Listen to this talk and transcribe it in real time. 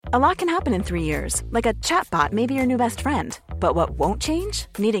A lot can happen in 3 years, like a chatbot may be your new best friend. But what won't change?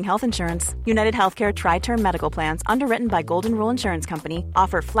 Needing health insurance. United Healthcare Tri-Term Medical Plans, underwritten by Golden Rule Insurance Company,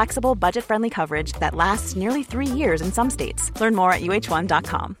 offer flexible, budget-friendly coverage that lasts nearly 3 years in some states. Learn more at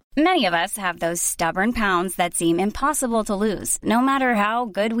uh1.com. Many of us have those stubborn pounds that seem impossible to lose, no matter how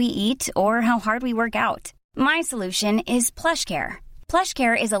good we eat or how hard we work out. My solution is PlushCare.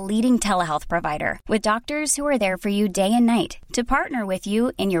 PlushCare is a leading telehealth provider with doctors who are there for you day and night to partner with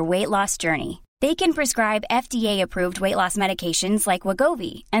you in your weight loss journey. They can prescribe FDA-approved weight loss medications like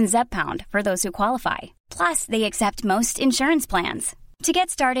Wegovy and Zepbound for those who qualify. Plus, they accept most insurance plans. To get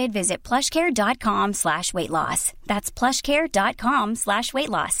started, visit plushcare.com/weightloss. That's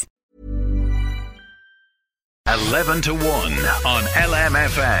plushcare.com/weightloss. 11 to 1 on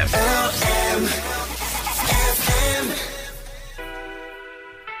LMFM.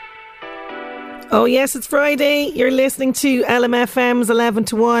 Oh yes, it's Friday. You're listening to LMFM's 11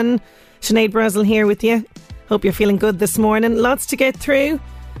 to 1. Sinead Brazel here with you. Hope you're feeling good this morning. Lots to get through,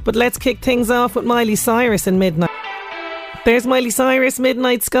 but let's kick things off with Miley Cyrus in Midnight. There's Miley Cyrus,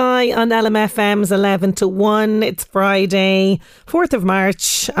 Midnight Sky on LMFM's 11 to 1. It's Friday, 4th of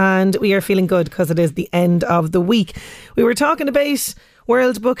March, and we are feeling good because it is the end of the week. We were talking about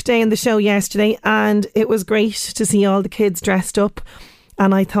World Book Day in the show yesterday, and it was great to see all the kids dressed up,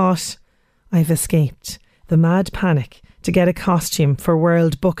 and I thought, I've escaped the mad panic to get a costume for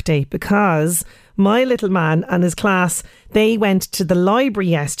World Book Day, because my little man and his class, they went to the library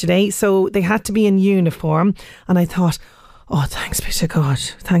yesterday, so they had to be in uniform, and I thought, oh, thanks be to God,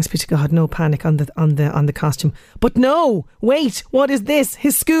 no panic on the costume. But no, wait, what is this?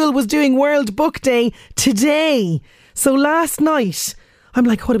 His school was doing World Book Day today. So last night, I'm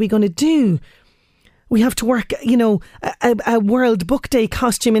like, what are we going to do? We have to work, a World Book Day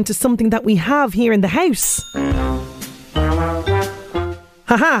costume into something that we have here in the house.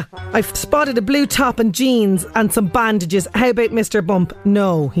 Haha, I've spotted a blue top and jeans and some bandages. How about Mr. Bump?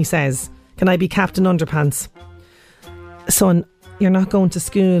 No, he says. Can I be Captain Underpants? Son, you're not going to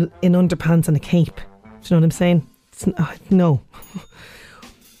school in underpants and a cape. Do you know what I'm saying? No.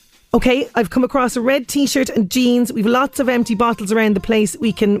 Okay, I've come across a red t-shirt and jeans. We've lots of empty bottles around the place.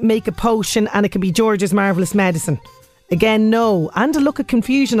 We can make a potion and it can be George's Marvellous Medicine. Again, no. And a look of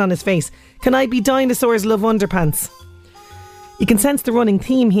confusion on his face. Can I be Dinosaurs Love Underpants? You can sense the running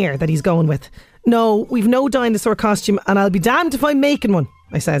theme here that he's going with. No, we've no dinosaur costume and I'll be damned if I'm making one,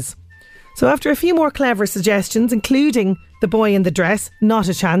 I says. So after a few more clever suggestions, including the boy in the dress, not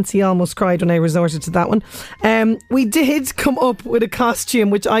a chance, he almost cried when I resorted to that one, we did come up with a costume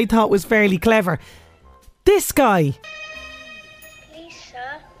which I thought was fairly clever. This guy. Please,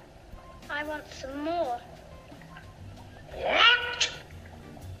 sir, I want some more. What?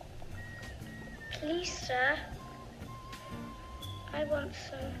 Please, sir, I want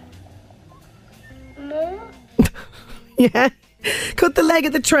some more. Yeah. Cut the leg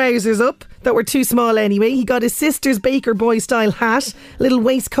of the trousers up that were too small anyway. He got his sister's baker boy style hat, little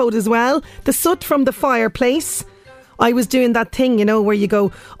waistcoat as well, the soot from the fireplace. I was doing that thing, where you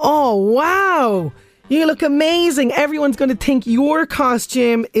go, oh wow, you look amazing. Everyone's going to think your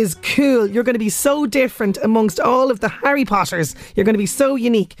costume is cool. You're going to be so different amongst all of the Harry Potters. You're going to be so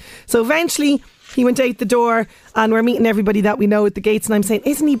unique. So eventually he went out the door and we're meeting everybody that we know at the gates, and I'm saying,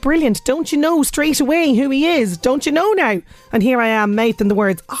 isn't he brilliant? Don't you know straight away who he is? Don't you know now? And here I am mouthing the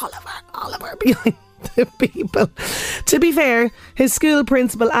words Oliver behind the people. To be fair, his school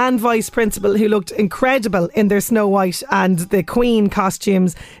principal and vice principal, who looked incredible in their Snow White and the Queen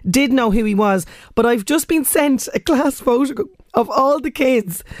costumes, did know who he was. But I've just been sent a class photo of all the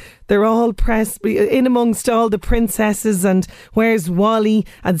kids. They're all pressed in amongst all the princesses and Where's Wally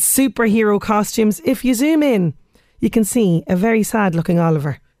and superhero costumes. If you zoom in, you can see a very sad looking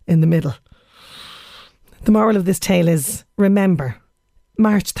Oliver in the middle. The moral of this tale is, remember,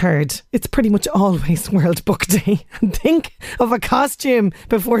 March 3rd, it's pretty much always World Book Day. And think of a costume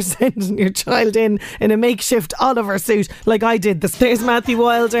before sending your child in a makeshift Oliver suit like I did this. There's Matthew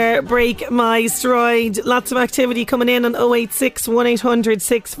Wilder, Break My Stride. Lots of activity coming in on 086 1800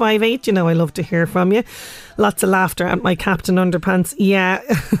 658. I love to hear from you. Lots of laughter at my Captain Underpants. Yeah,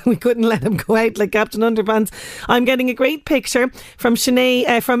 we couldn't let him go out like Captain Underpants. I'm getting a great picture from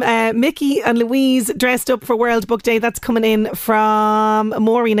Mickey and Louise dressed up for World Book Day. That's coming in from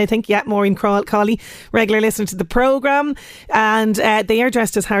Maureen, I think. Yeah, Maureen Cawley, regular listener to the programme. And they are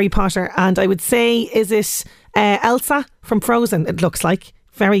dressed as Harry Potter. And I would say, is it Elsa from Frozen? It looks like.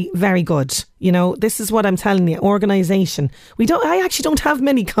 Very, very good. You know, this is what I'm telling you. Organisation. I actually don't have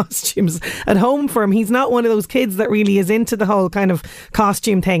many costumes at home for him. He's not one of those kids that really is into the whole kind of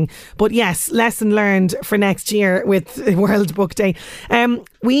costume thing. But yes, lesson learned for next year with World Book Day.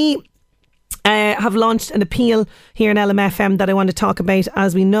 We have launched an appeal here in LMFM that I want to talk about.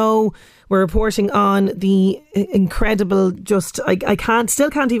 As we know, we're reporting on the incredible, I still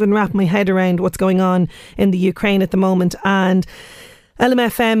can't even wrap my head around what's going on in the Ukraine at the moment. And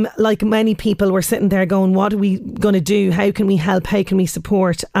LMFM, like many people, were sitting there going, what are we going to do? How can we help? How can we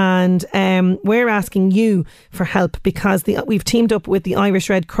support? And we're asking you for help because we've teamed up with the Irish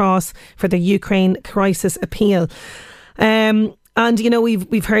Red Cross for the Ukraine Crisis Appeal. And, you know,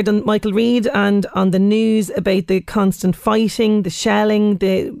 we've heard on Michael Reid and on the news about the constant fighting, the shelling,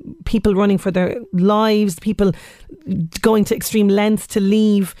 the people running for their lives, people going to extreme lengths to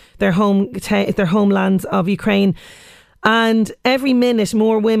leave their homelands of Ukraine. And every minute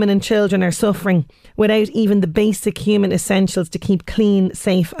more women and children are suffering without even the basic human essentials to keep clean,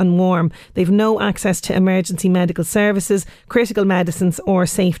 safe and warm. They've no access to emergency medical services, critical medicines or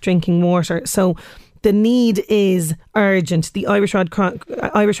safe drinking water. So the need is urgent. The Irish Red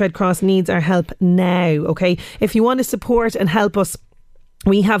Cross needs our help now, okay? If you want to support and help us,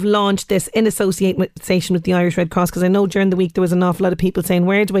 we have launched this in association with the Irish Red Cross, because I know during the week there was an awful lot of people saying,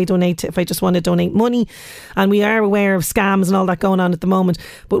 where do I donate to if I just want to donate money? And we are aware of scams and all that going on at the moment,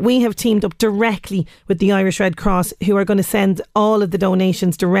 but we have teamed up directly with the Irish Red Cross, who are going to send all of the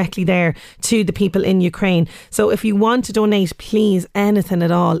donations directly there to the people in Ukraine. So if you want to donate, please, anything at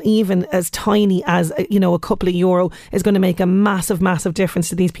all, even as tiny as, you know, a couple of euro is going to make a massive, massive difference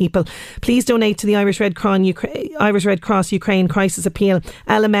to these people. Please donate to the Irish Red Cross Ukraine Crisis Appeal,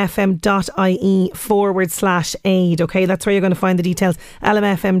 lmfm.ie/aid. Okay, that's where you're going to find the details.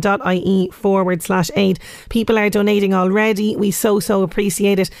 lmfm.ie/aid. People are donating already. We so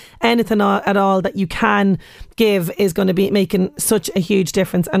appreciate it. Anything at all that you can give is going to be making such a huge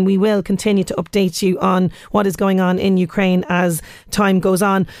difference, and we will continue to update you on what is going on in Ukraine as time goes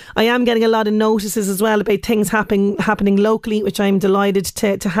on. I am getting a lot of notices as well about things happening locally, which I'm delighted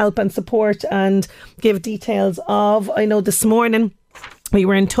to help and support and give details of. I know this morning we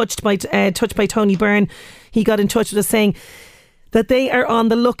were touched by Tony Byrne. He got in touch with us saying that they are on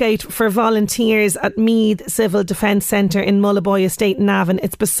the lookout for volunteers at Meath Civil Defence Centre in Mullaboy Estate, Navan.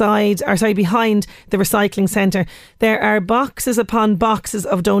 It's behind the recycling centre. There are boxes upon boxes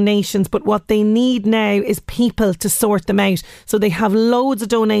of donations, but what they need now is people to sort them out. So they have loads of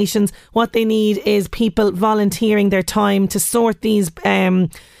donations. What they need is people volunteering their time to sort these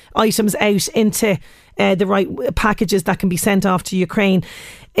items out into the right packages that can be sent off to Ukraine.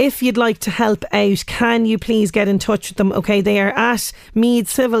 If you'd like to help out, can you please get in touch with them? Okay, they are at Meath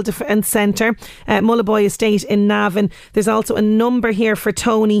Civil Defence Centre, Mullaboy Estate in Navan. There's also a number here for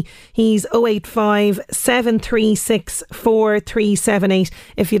Tony. He's 085 736 4378.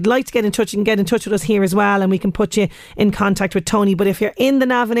 If you'd like to get in touch, you can get in touch with us here as well, and we can put you in contact with Tony. But if you're in the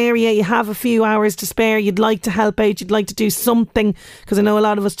Navan area, you have a few hours to spare, you'd like to help out, you'd like to do something, because I know a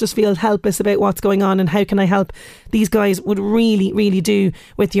lot of us just feel helpless about what's going on and how can I help. These guys would really, really do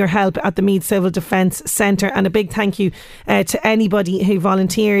with your help at the Meath Civil Defence Centre. And a big thank you to anybody who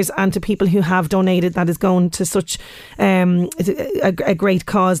volunteers and to people who have donated. That is going to such a great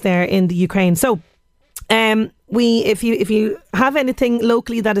cause there in the Ukraine. So if you have anything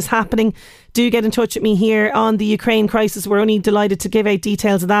locally that is happening, do get in touch with me here on the Ukraine crisis. We're only delighted to give out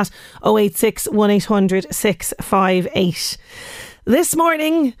details of that. 086 1800 658. This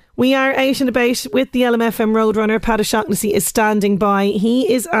morning we are out and about with the LMFM Roadrunner. Pat O'Shaughnessy is standing by.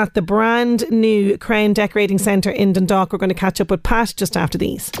 He is at the brand new Crown Decorating Centre in Dundalk. We're going to catch up with Pat just after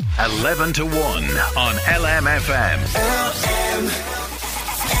these. 11 to 1 on LMFM.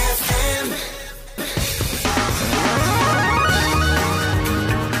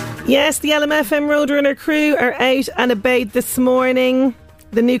 Yes, the LMFM Roadrunner crew are out and about this morning.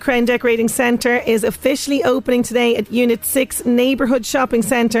 The new Crown Decorating Centre is officially opening today at Unit 6 Neighbourhood Shopping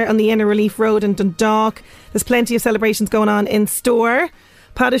Centre on the Inner Relief Road in Dundalk. There's plenty of celebrations going on in store.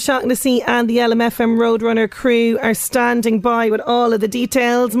 Pat O'Shaughnessy and the LMFM Roadrunner crew are standing by with all of the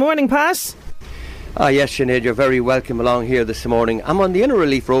details. Morning, Pat. Yes, Sinead, you're very welcome along here this morning. I'm on the Inner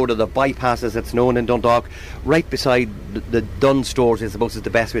Relief Road, or the bypass as it's known in Dundalk, right beside the Dunn stores, I suppose is the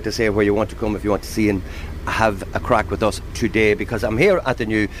best way to say where you want to come if you want to see and have a crack with us today, because I'm here at the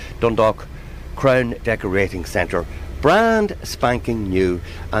new Dundalk Crown Decorating Centre. brand spanking new,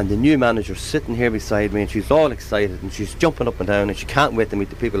 and the new manager's sitting here beside me, and she's all excited and she's jumping up and down and she can't wait to meet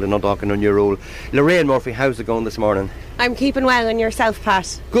the people in Dundalk in her new role. Lorraine Murphy, how's it going this morning? I'm keeping well, and yourself,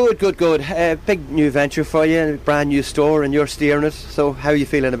 Pat? Good. Big new venture for you, brand new store, and you're steering it, so how are you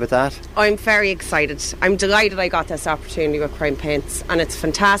feeling about that? I'm very excited. I'm delighted I got this opportunity with Crown Paints, and it's a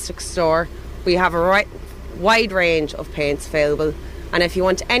fantastic store. We have a wide range of paints available, and if you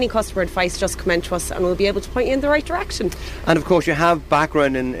want any customer advice, just come in to us and we'll be able to point you in the right direction. And of course you have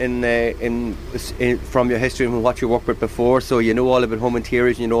background in from your history and what you worked with before, so you know all about home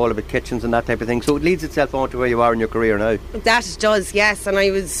interiors, you know all about kitchens and that type of thing, so it leads itself on to where you are in your career now. That it does, yes, and I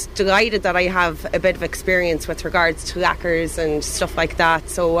was delighted that I have a bit of experience with regards to lacquers and stuff like that,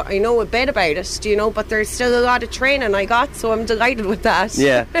 so I know a bit about it, but there's still a lot of training I got, so I'm delighted with that.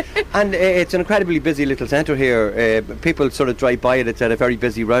 Yeah, and it's an incredibly busy little centre here. People sort of drive by it at a very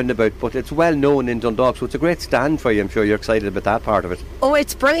busy roundabout, but it's well known in Dundalk, so it's a great stand for you. I'm sure you're excited about that part of it. Oh,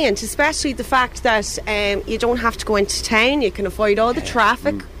 it's brilliant, especially the fact that you don't have to go into town, you can avoid all the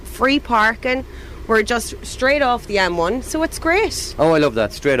traffic, free parking. We're just straight off the M1, so it's great. Oh, I love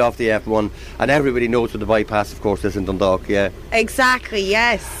that, straight off the F1, and everybody knows what the bypass, of course, is in Dundalk, yeah. Exactly,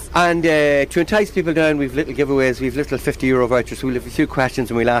 yes. And to entice people down, we've little giveaways, we've little €50 vouchers, so we'll have a few questions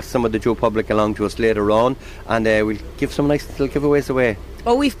and we'll ask some of the Joe public along to us later on, and we'll give some nice little giveaways away.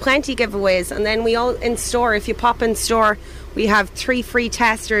 Oh, we've plenty giveaways, and then we all in store, if you pop in store, we have 3 free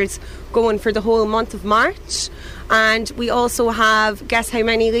testers going for the whole month of March, and we also have, guess how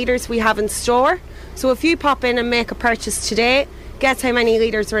many litres we have in store. So if you pop in and make a purchase today, guess how many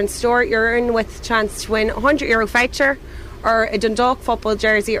litres are in store, you're in with a chance to win a €100 voucher or a Dundalk football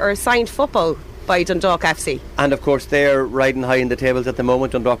jersey or a signed football by Dundalk FC. And of course they're riding high in the tables at the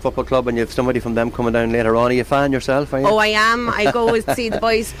moment, Dundalk Football Club, and you have somebody from them coming down later on. Are you a fan yourself, are you? Oh, I am. I go and see the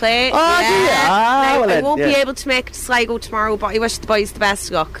boys play. Oh, yeah. I won't be able to make it to Sligo tomorrow, but I wish the boys the best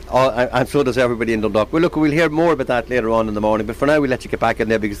of luck. Oh, and so does everybody in Dundalk. Well, look, we'll hear more about that later on in the morning, but for now we'll let you get back in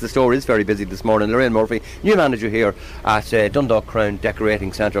there because the store is very busy this morning. Lorraine Murphy, new manager here at Dundalk Crown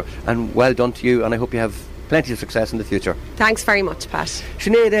Decorating Centre, and well done to you, and I hope you have plenty of success in the future. Thanks very much, Pat.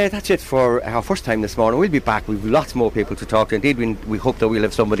 Sinead, that's it for our first time this morning. We'll be back with lots more people to talk to. Indeed, we hope that we'll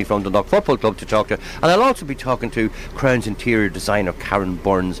have somebody from Dundalk Football Club to talk to, and I'll also be talking to Crown's interior designer Karen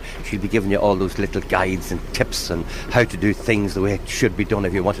Burns. She'll be giving you all those little guides and tips and how to do things the way it should be done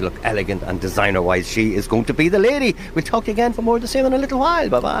if you want to look elegant and designer wise. She is going to be the lady. We'll talk to you again for more of the same in a little while.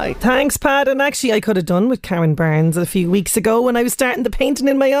 Bye bye. Thanks, Pat. And actually I could have done with Karen Burns a few weeks ago when I was starting the painting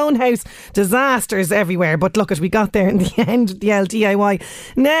in my own house. Disasters everywhere, but look, we got there in the end, the LDIY.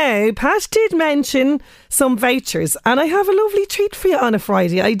 Now, Pat did mention some vouchers, and I have a lovely treat for you on a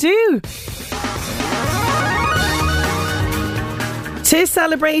Friday. I do. To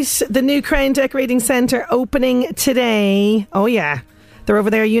celebrate the new Crown Decorating Centre opening today. Oh yeah, they're over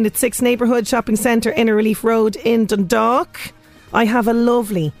there, Unit 6 Neighbourhood Shopping Centre, Inner Relief Road in Dundalk. I have a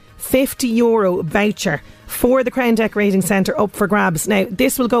lovely €50 voucher for the Crown Decorating Centre up for grabs. Now,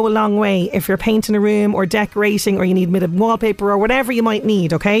 this will go a long way if you're painting a room or decorating, or you need a bit of wallpaper or whatever you might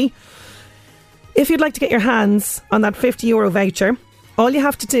need, okay? If you'd like to get your hands on that €50 voucher, all you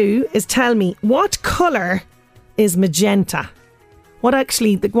have to do is tell me what colour is magenta. What is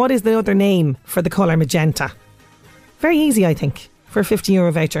the other name for the colour magenta? Very easy, I think, for a €50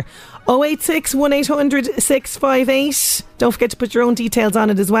 voucher. 086 1800 658. Don't forget to put your own details on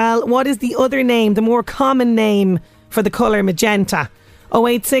it as well. What is the other name, the more common name for the colour magenta?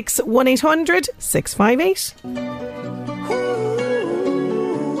 086 1800 658.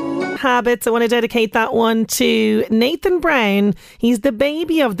 Habits. I want to dedicate that one to Nathan Brown. He's the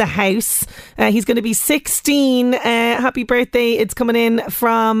baby of the house. He's going to be 16. Happy birthday. It's coming in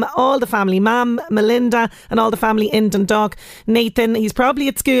from all the family, Mam, Melinda and all the family in Dundalk. Nathan, he's probably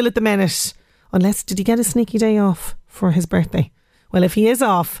at school at the minute. Unless, did he get a sneaky day off for his birthday? Well, if he is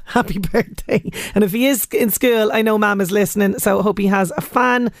off, happy birthday. And if he is in school, I know Mam is listening, so I hope he has a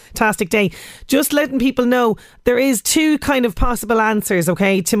fantastic day. Just letting people know, there is 2 kind of possible answers,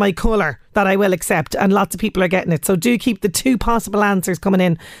 okay, to my colour that I will accept, and lots of people are getting it. So do keep the 2 possible answers coming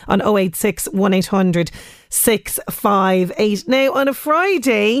in on 086 1800 658. Now, on a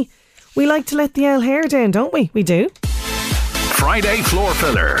Friday, we like to let the old hair down, don't we? We do. Friday Floor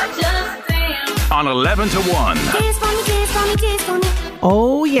Filler on 11 to 1.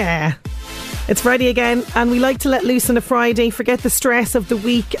 Oh yeah, it's Friday again, and we like to let loose on a Friday, forget the stress of the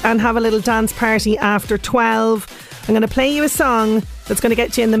week and have a little dance party after 12. I'm going to play you a song that's going to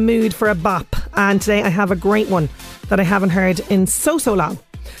get you in the mood for a bop, and today I have a great one that I haven't heard in so long.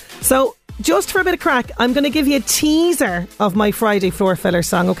 So just for a bit of crack, I'm going to give you a teaser of my Friday floor filler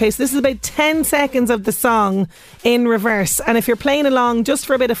song. Okay, so this is about 10 seconds of the song in reverse. And if you're playing along just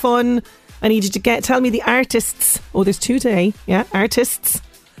for a bit of fun, I need you to tell me the artists. Oh, there's two today. Yeah, artists.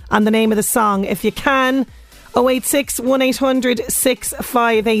 And the name of the song. If you can, 086 1800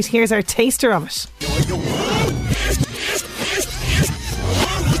 658. Here's our taster of it.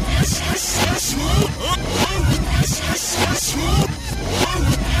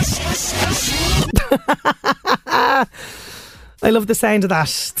 I love the sound of that.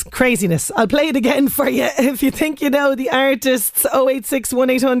 It's craziness. I'll play it again for you. If you think you know the artists, 086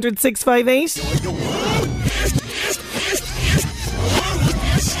 1800 658.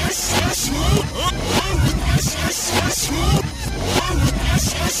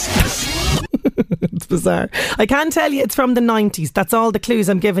 It's bizarre. I can tell you it's from the 90s. That's all the clues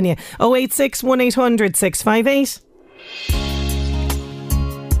I'm giving you. 086 1800 658.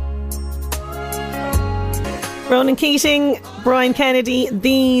 Ronan Keating, Brian Kennedy,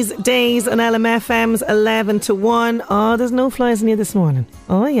 These Days on LMFM's 11 to 1. Oh, there's no flies in you this morning.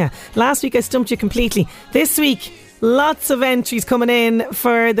 Oh yeah. Last week I stumped you completely. This week, lots of entries coming in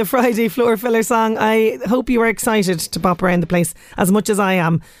for the Friday floor filler song. I hope you were excited to pop around the place as much as I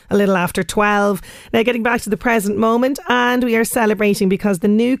am a little after 12. Now getting back to the present moment, and we are celebrating because the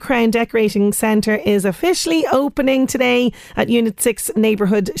new Crown Decorating Centre is officially opening today at Unit 6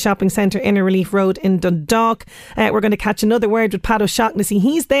 Neighbourhood Shopping Centre, Inner Relief Road in Dundalk. We're going to catch another word with Pat O'Shaughnessy.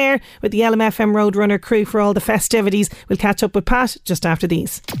 He's there with the LMFM Roadrunner crew for all the festivities. We'll catch up with Pat just after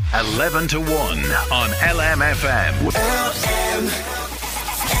these. 11 to 1 on LMFM.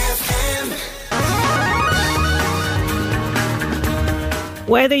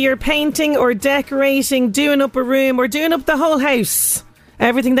 Whether you're painting or decorating, doing up a room or doing up the whole house,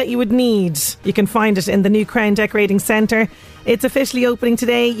 everything that you would need, you can find it in the new Crown Decorating Centre. It's officially opening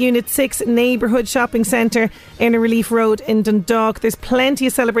today, Unit 6 Neighbourhood Shopping Centre, Inner Relief Road in Dundalk. There's plenty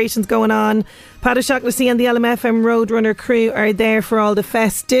of celebrations going on. Pat O'Shaughnessy and the LMFM Roadrunner crew are there for all the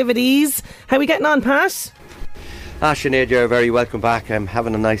festivities. How are we getting on, Pat? Sinead, you're very welcome back. I'm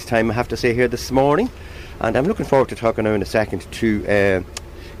having a nice time, I have to say, here this morning. And I'm looking forward to talking now in a second to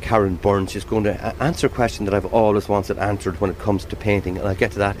Karen Burns. She's going to answer a question that I've always wanted answered when it comes to painting, and I'll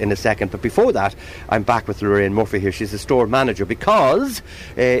get to that in a second. But before that, I'm back with Lorraine Murphy here. She's the store manager because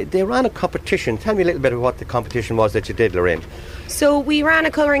they ran a competition. Tell me a little bit about what the competition was that you did, Lorraine. So we ran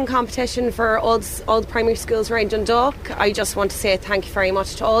a colouring competition for all the primary schools around Dundalk. I just want to say thank you very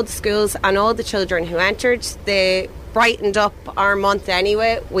much to all the schools and all the children who entered. They brightened up our month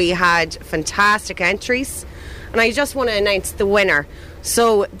anyway. We had fantastic entries, and I just want to announce the winner.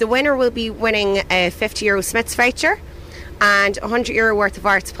 So the winner will be winning a €50 Smith's voucher and €100 worth of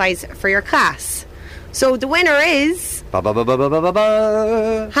art supplies for your class. So the winner is Hannah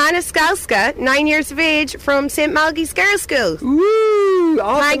Skalska, 9 years of age, from St Malachy's Girls' School. Woo!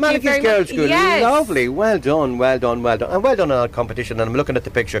 St Malachy's Girls' School. Yes. Lovely. Well done, well done, well done. And well done on our competition. And I'm looking at the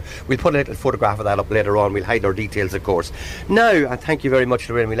picture. We'll put a little photograph of that up later on. We'll hide our details, of course. Now, and thank you very much,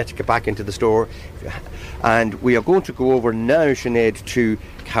 Lorraine. We'll let you get back into the store. And we are going to go over now, Sinead, to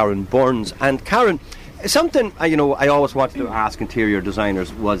Karen Burns. And Karen, something I always wanted to ask interior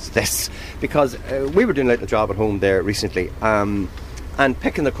designers was this, because we were doing a little job at home there recently, and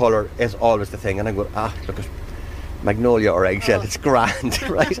picking the colour is always the thing. And I'm going, look at magnolia or eggshell, it's grand,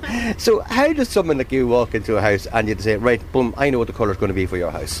 right? So how does someone like you walk into a house and you'd say, right, boom, I know what the colour's going to be for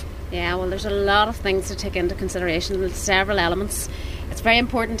your house? Yeah, well, there's a lot of things to take into consideration. There's several elements. It's very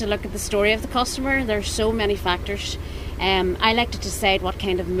important to look at the story of the customer. There's so many factors. I like to decide what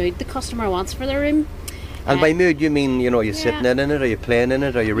kind of mood the customer wants for their room. And by mood you mean, you're sitting in it, are you playing in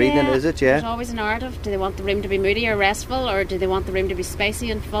it, are you reading it, is it? Yeah. There's always an art of, do they want the room to be moody or restful, or do they want the room to be spicy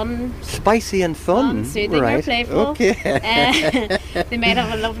and fun? Spicy and fun? Soothing right. or playful. Okay. They might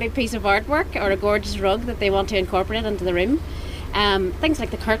have a lovely piece of artwork or a gorgeous rug that they want to incorporate into the room. Things like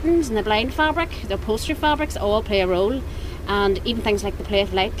the curtains and the blind fabric, the upholstery fabrics all play a role. And even things like the play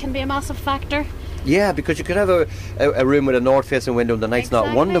of light can be a massive factor. Yeah, because you could have a room with a north-facing window and the night's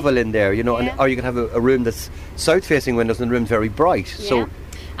not wonderful in there, or you could have a room that's south-facing windows and the room's very bright. Yeah. So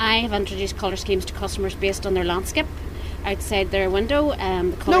I have introduced colour schemes to customers based on their landscape outside their window.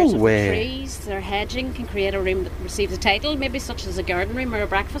 The colours of the trees, their hedging can create a room that receives a title, maybe such as a garden room or a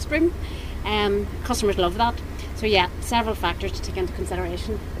breakfast room. Customers love that. So yeah, several factors to take into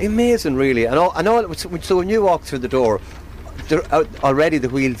consideration. Amazing, really. And all, so when you walk through the door, already the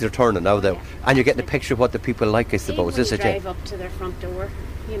wheels are turning now, though, and you're getting a picture of what the people like, I suppose, isn't it? Drive up to their front door,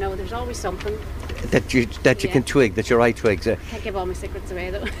 you know, there's always something that you can twig, that your eye twigs. Can't give all my secrets away,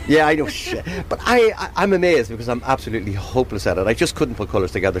 though. Yeah, I know. But I'm amazed because I'm absolutely hopeless at it. I just couldn't put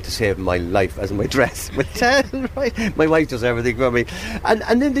colours together to save my life as my dress. But right, my wife does everything for me.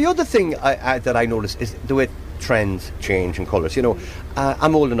 And then the other thing that I notice is the way trends change in colours. You know,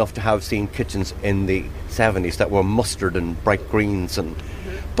 I'm old enough to have seen kitchens in the 70s that were mustard and bright greens,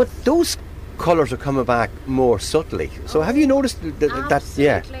 but those colours are coming back more subtly. So have you noticed that?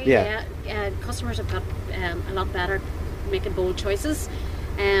 Yeah. Customers have got a lot better making bold choices.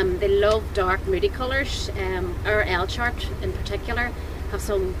 They love dark, moody colours. Our L chart in particular have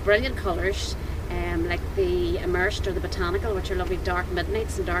some brilliant colours. Like the immersed or the botanical, which are lovely dark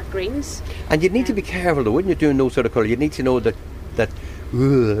midnights and dark greens. And you'd need to be careful though, wouldn't you, doing those sort of colour? You need to know that the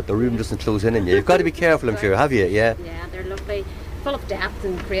room doesn't close in on you. You've got to be careful, I'm sure, have you? Yeah, they're lovely, full of depth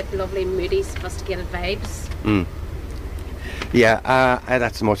and create lovely, moody, sophisticated vibes.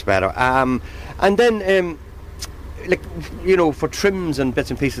 That's much better. And then like, you know, for trims and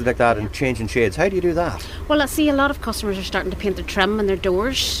bits and pieces like that, and changing shades, how do you do that? Well, I see a lot of customers are starting to paint their trim and their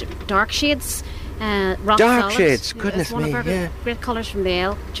doors dark shades. Rock dark solid. Shades, goodness me, one of our great colours from the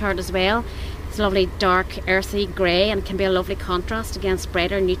L chart as well. It's a lovely dark earthy grey, and it can be a lovely contrast against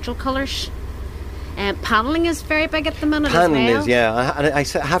brighter neutral colours. Panelling is very big at the minute panelling as well. Is, yeah. And I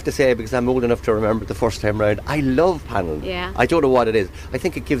have to say, because I'm old enough to remember the first time round, I love panelling. Yeah. I don't know what it is. I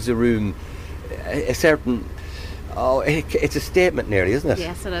think it gives a room a certain... it's a statement nearly, isn't it?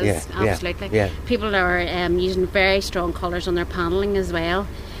 Yes, it is. Absolutely. Yeah. People are using very strong colours on their panelling as well.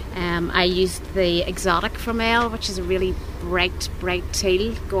 I used the Exotic from L, which is a really bright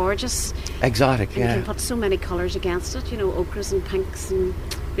teal, gorgeous. Exotic, and you can put so many colours against it, you know, ochres and pinks, and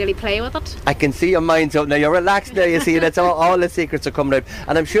really play with it. I can see your mind's up now. You're relaxed now, you see. That's all the secrets are coming out.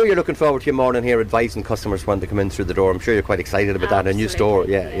 And I'm sure you're looking forward to your morning here advising customers when they come in through the door. I'm sure you're quite excited about that. A new store.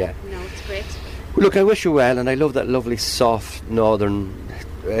 Yeah. No, it's great. Well, look, I wish you well, and I love that lovely soft northern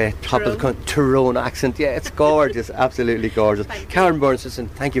top of the country Tyrone accent. Yeah, it's gorgeous. Absolutely gorgeous. Karen Burns, listen,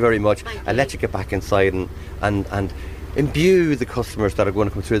 thank you very much. I'll let you get back inside and imbue the customers that are going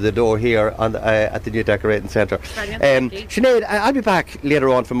to come through the door here at the new decorating centre. Sinead, I'll be back later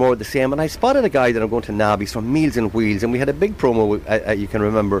on for more of the same, and I spotted a guy that I'm going to nab. He's from Meals and Wheels, and we had a big promo you can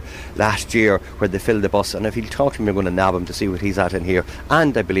remember last year where they filled the bus, and if he'll talk to me, I'm going to nab him to see what he's at in here.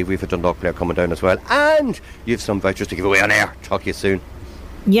 And I believe we've a Dundalk player coming down as well, and you've some vouchers to give away on air. Talk to you soon.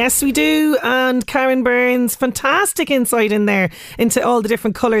 Yes, we do. And Karen Burns, fantastic insight in there into all the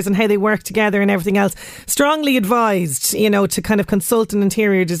different colours and how they work together and everything else. Strongly advised, you know, to kind of consult an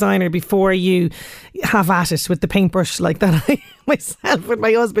interior designer before you have at it with the paintbrush like that. I myself with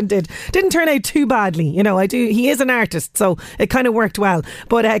my husband didn't turn out too badly, you know. He is an artist, so it kind of worked well.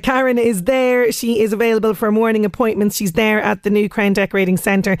 But Karen is there. She is available for morning appointments. She's there at the new Crown Decorating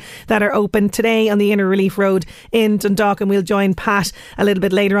Centre that are open today on the Inner Relief Road in Dundalk, and we'll join Pat a little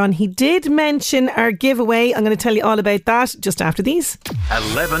bit later on. He did mention our giveaway. I'm going to tell you all about that just after these.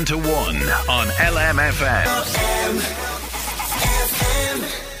 11 to 1 on LMFM.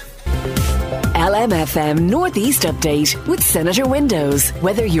 LMFM Northeast Update with Senator Windows.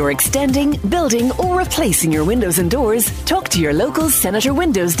 Whether you're extending, building or replacing your windows and doors, talk to your local Senator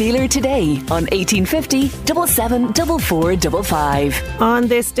Windows dealer today on 1850 77 4455. On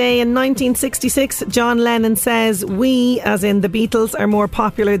this day in 1966, John Lennon says, "We, as in the Beatles, are more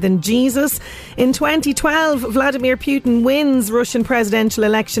popular than Jesus." In 2012, Vladimir Putin wins Russian presidential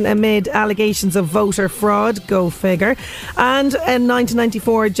election amid allegations of voter fraud. Go figure. And in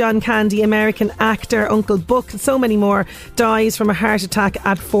 1994, John Candy, American actor Uncle Buck, so many more, dies from a heart attack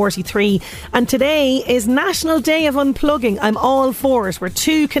at 43. And today is National Day of Unplugging. I'm all for it. We're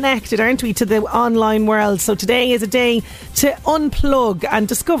too connected, aren't we, to the online world. So today is a day to unplug and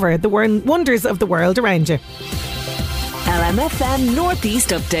discover the wonders of the world around you. LMFM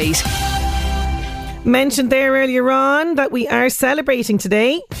Northeast Update. Mentioned there earlier on that we are celebrating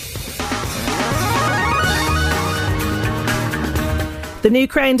today. The new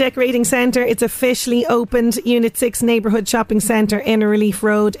Crown Decorating Centre, it's officially opened. Unit 6 Neighbourhood Shopping Centre, Inner Relief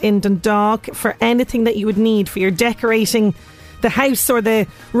Road in Dundalk. For anything that you would need for your decorating the house or the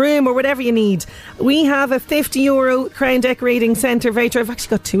room or whatever you need, we have a €50 Crown Decorating Centre voucher. I've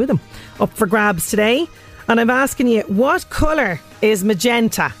actually got two of them up for grabs today. And I'm asking you, what colour is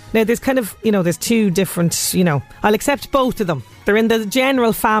magenta? Now, there's kind of, you know, there's two different, you know, I'll accept both of them. They're in the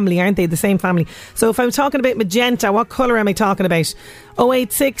general family, aren't they? The same family. So if I'm talking about magenta, what colour am I talking about?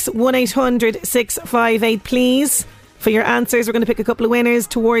 086 1800 658, please. for your answers. We're going to pick a couple of winners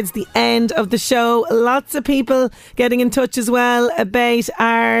towards the end of the show. Lots of people getting in touch as well about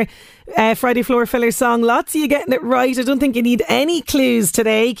our Friday Floor Filler song. Lots of you getting it right. I don't think you need any clues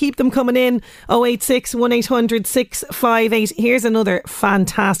today. Keep them coming in. 086 1800 658. Here's another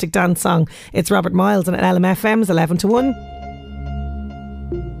fantastic dance song. It's Robert Miles and LMFM's 11 to 1.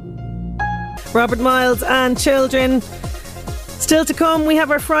 Robert Miles and Children. Still to come, we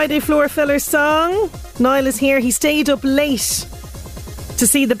have our Friday Floor Filler song. Niall is here. He stayed up late to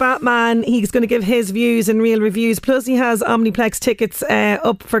see the Batman. He's going to give his views and real reviews. Plus he has Omniplex tickets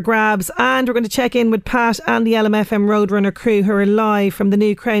up for grabs. And we're going to check in with Pat and the LMFM Roadrunner crew who are live from the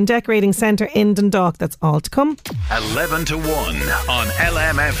new Crown Decorating Centre in Dundalk. That's all to come. 11 to 1 on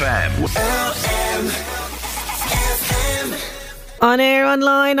LMFM. On air,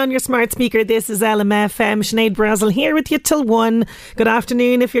 online, on your smart speaker, this is LMFM. Sinead Brazel here with you till 1. Good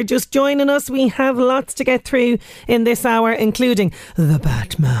afternoon. If you're just joining us, we have lots to get through in this hour, including The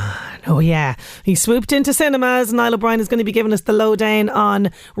Batman. Oh yeah, he swooped into cinemas. Niall O'Brien is going to be giving us the lowdown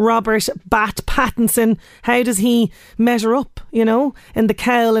on Robert Bat Pattinson. How does he measure up, you know, in the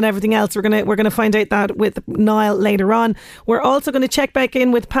cowl and everything else? We're going to find out that with Niall later on. We're also going to check back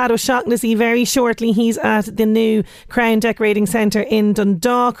in with Pat O'Shaughnessy very shortly. He's at the new Crown Decorating Centre in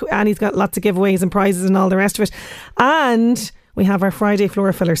Dundalk and he's got lots of giveaways and prizes and all the rest of it. And we have our Friday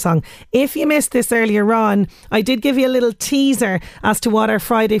Floor Filler song. If you missed this earlier on, I did give you a little teaser as to what our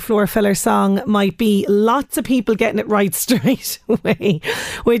Friday Floor Filler song might be. Lots of people getting it right straight away,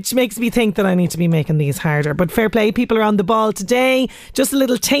 which makes me think that I need to be making these harder. But fair play, people are on the ball today. Just a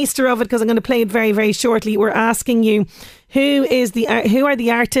little taster of it because I'm going to play it very, very shortly. We're asking you, who are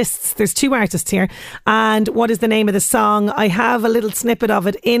the artists? There's 2 artists here. And what is the name of the song? I have a little snippet of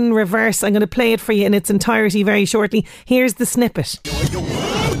it in reverse. I'm going to play it for you in its entirety very shortly. Here's the snippet.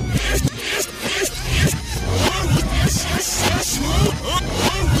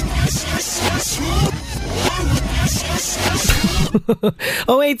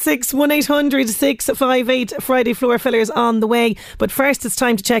 086 1800 658. Friday Floor Fillers on the way. But first it's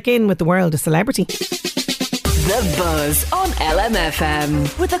time to check in with the world of celebrity. The Buzz on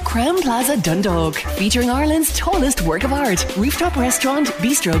LMFM with the Crown Plaza Dundalk, featuring Ireland's tallest work of art, rooftop restaurant,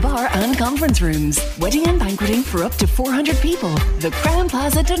 bistro bar and conference rooms, wedding and banqueting for up to 400 people. The Crown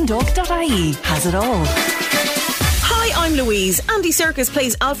Plaza Dundalk.ie has it all. Hi, I'm Louise. Andy Serkis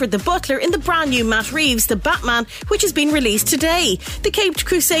plays Alfred the Butler in the brand new Matt Reeves' The Batman, which has been released today. The Caped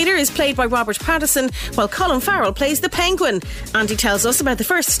Crusader is played by Robert Pattinson, while Colin Farrell plays the Penguin. Andy tells us about the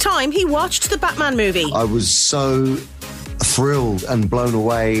first time he watched the Batman movie. I was so thrilled and blown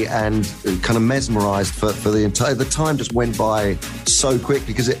away and kind of mesmerised for the entire... The time just went by so quickly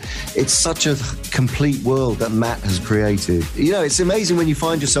because it's such a complete world that Matt has created. You know, it's amazing when you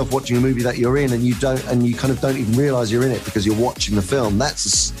find yourself watching a movie that you're in and you kind of don't even realise you're in it because you're watching the film.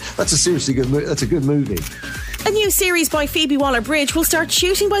 That's a seriously good movie. That's a good movie. A new series by Phoebe Waller-Bridge will start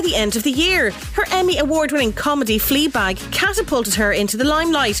shooting by the end of the year. Her Emmy award-winning comedy Fleabag catapulted her into the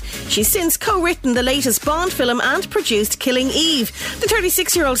limelight. She's since co-written the latest Bond film and produced Killing Eve. The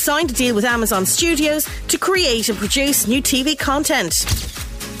 36-year-old signed a deal with Amazon Studios to create and produce new TV content.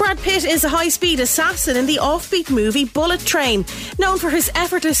 Brad Pitt is a high-speed assassin in the offbeat movie Bullet Train. Known for his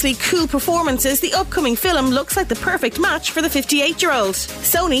effortlessly cool performances, the upcoming film looks like the perfect match for the 58-year-old.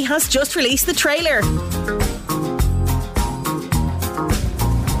 Sony has just released the trailer.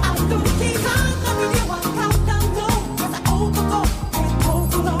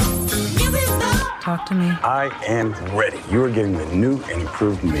 Talk to me. I am ready. You are getting the new and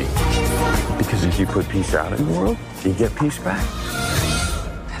improved me. Because if you put peace out in the world, you get peace back.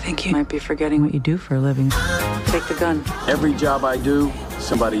 I think you might be forgetting what you do for a living. Take the gun. Every job I do,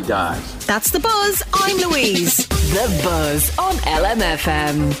 somebody dies. That's The Buzz. I'm Louise. The Buzz on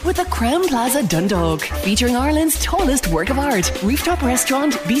LMFM with the Crown Plaza Dundalk, featuring Ireland's tallest work of art, rooftop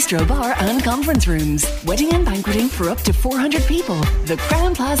restaurant, bistro bar and conference rooms, wedding and banqueting for up to 400 people. The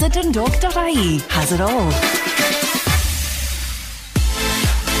Crown Plaza Dundalk.ie has it all.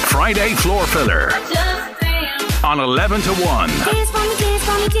 Friday Floor Filler on 11 to 1.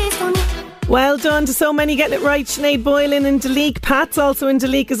 Well done to so many getting it right. Sinead Boylan in Daleek. Pat's also in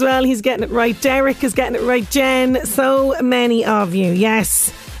Daleek as well. He's getting it right. Derek is getting it right. Jen, so many of you.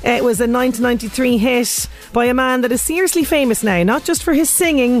 Yes, it was a 1993 hit by a man that is seriously famous now, not just for his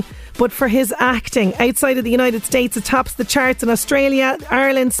singing but for his acting. Outside of the United States, it tops the charts in Australia,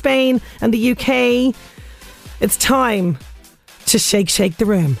 Ireland, Spain and the UK. It's time to shake the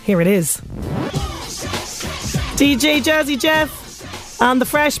room. Here it is. DJ Jazzy Jeff And the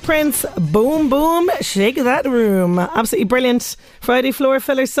Fresh Prince, Boom Boom, Shake That Room. Absolutely brilliant Friday floor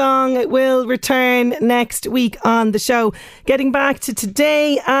filler song. It will return next week on the show. Getting back to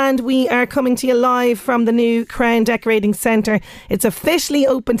today, and we are coming to you live from the new Crown Decorating Centre. It's officially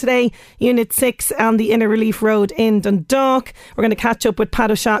open today, Unit 6 on the Inner Relief Road in Dundalk. We're going to catch up with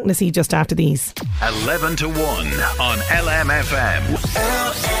Pat O'Shaughnessy just after these. 11 to 1 on LMFM.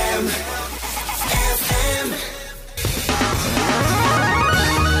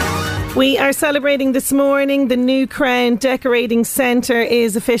 We are celebrating this morning. The new Crown Decorating Centre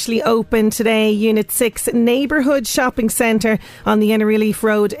is officially open today. Unit 6 Neighbourhood Shopping Centre on the Inner Relief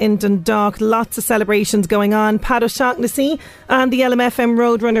Road in Dundalk. Lots of celebrations going on. Pat O'Shaughnessy and the LMFM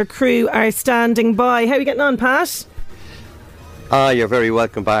Roadrunner crew are standing by. How are you getting on, Pat? You're very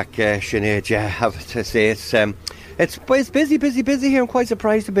welcome back, Sinead. I have to say it's busy here. I'm quite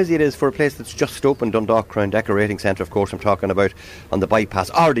surprised how busy it is for a place that's just opened. Dundalk Crown Decorating Centre, of course, I'm talking about on the bypass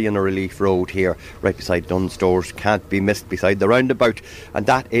or the Inner Relief Road here, right beside Dunn Stores. Can't be missed beside the roundabout. And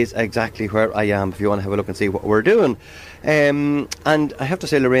that is exactly where I am if you want to have a look and see what we're doing. And I have to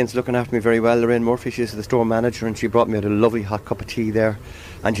say, Lorraine's looking after me very well. Lorraine Murphy, she's the store manager, and she brought me out a lovely hot cup of tea there.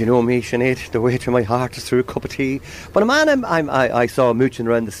 And you know me, Sinead, the way to my heart is through a cup of tea. But a man I saw mooching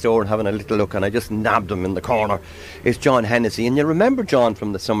around the store and having a little look, and I just nabbed him in the corner, is John Hennessy. And you remember John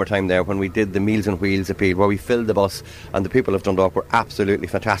from the summertime there when we did the Meals on Wheels appeal, where we filled the bus, and the people of Dundalk were absolutely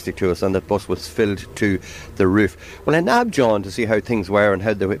fantastic to us, and the bus was filled to the roof. Well, I nabbed John to see how things were and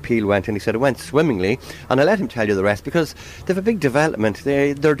how the appeal went, and he said it went swimmingly, and I let him tell you the rest, because they have a big development.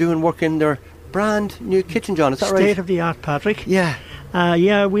 They're doing work in their brand new kitchen, John, is that right? State of the art, Patrick. Yeah.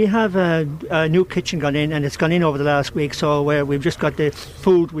 We have a new kitchen gone in, and it's gone in over the last week, so we've just got the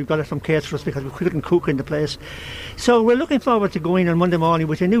food, we've got it from caterers because we couldn't cook in the place. So we're looking forward to going on Monday morning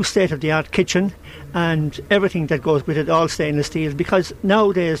with a new state-of-the-art kitchen and everything that goes with it, all stainless steel, because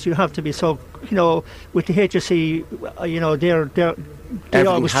nowadays you have to be so, with the HSE, they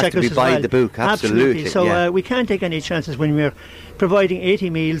always check us as well. Everything has to be by the book, absolutely. So we can't take any chances when we're providing 80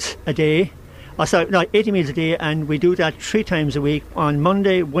 meals a day. 80 meals a day, and we do that 3 times a week on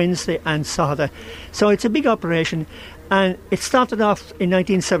Monday, Wednesday and Saturday. So it's a big operation, and it started off in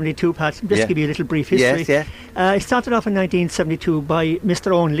 1972, Pat. Just to give you a little brief history. Yes, it started off in 1972 by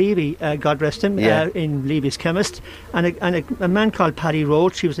Mr. Owen Levy, God rest him, in Levy's Chemist, and a man called Paddy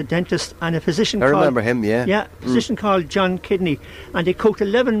Roach. He was a dentist, and a physician I remember him, a physician called John Kidney, and they cooked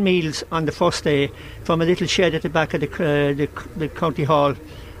 11 meals on the first day from a little shed at the back of the county hall.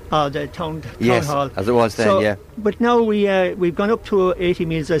 The town hall. As it was then, But now we've gone up to 80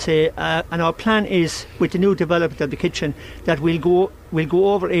 meals, I say, and our plan is, with the new development of the kitchen, that we'll go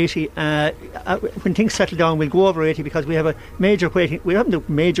over 80. When things settle down, we'll go over 80 because we have a major waiting. We haven't a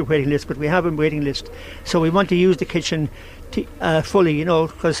major waiting list, but we have a waiting list. So we want to use the kitchen fully,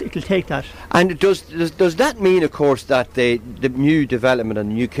 because it'll take that. And does that mean, of course, that the new development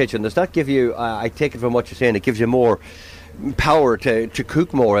and the new kitchen, does that give you? I take it from what you're saying, it gives you more power to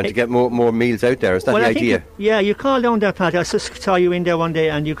cook more and to get more meals out there. Is that the idea? You called down there, Pat. I just saw you in there one day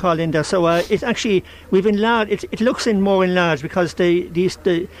and you called in there. So it's actually, we've enlarged, it looks more enlarged because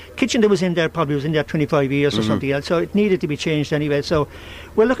the kitchen that was in there probably was in there 25 years or something else, so it needed to be changed anyway. So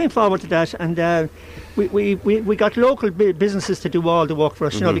we're looking forward to that, and we got local businesses to do all the work for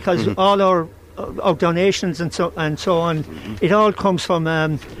us, because all our donations and so on, it all comes from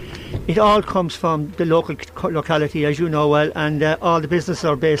the local locality, as you know well, and all the businesses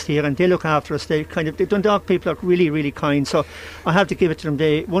are based here, and they look after us. The Dundalk people are really, really kind, so I have to give it to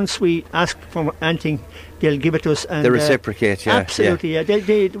them. Once we ask for anything, they'll give it to us, and they reciprocate. Absolutely.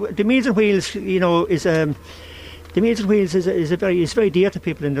 The Meals on Wheels, is the Meals on Wheels is very dear to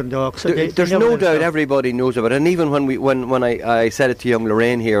people in Dundalk. So there's no doubt everybody knows about it. And even when I said it to young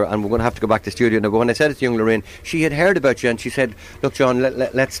Lorraine here, and we're going to have to go back to the studio now, but when I said it to young Lorraine, she had heard about you and she said, look, John,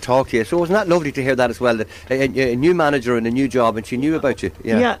 let's talk to you. So wasn't that lovely to hear that as well, that a new manager and a new job, and she knew about you?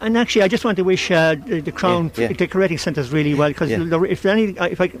 Yeah, and actually I just want to wish the Crown Decorating Centres really well, because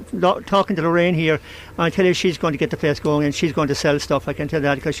if I talking to Lorraine here, I tell you she's going to get the place going and she's going to sell stuff. I can tell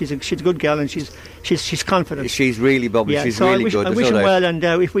that, because she's a good girl and she's confident. She's really bubbly. She's so really good. I wish them well, and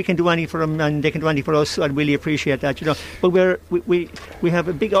if we can do anything for them and they can do anything for us, I'd really appreciate that. But we have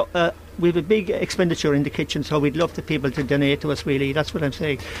a big expenditure in the kitchen, so we'd love the people to donate to us. Really, that's what I'm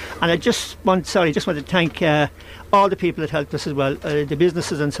saying. And I just want to thank all the people that helped us as well, the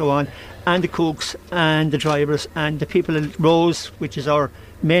businesses and so on, and the cooks and the drivers and the people in Rose, which is our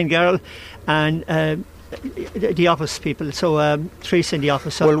main girl, and the office people. So Teresa in the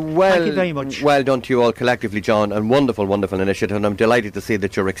office. So thank you very much. Well done to you all collectively, John, and wonderful initiative. And I'm delighted to see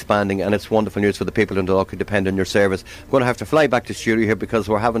that you're expanding, and it's wonderful news for the people in Dundalk who depend on your service. I'm going to have to fly back to studio here because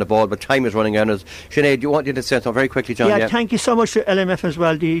we're having a ball, but time is running out. Sinead, do you want you to say something very quickly, John? Yeah, thank you so much to LMF as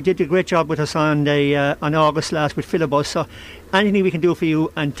well. They did a great job with us on August last with Philibus. So anything we can do for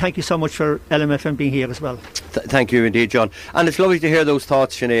you, and thank you so much for LMFM being here as well. Thank you indeed, John. And it's lovely to hear those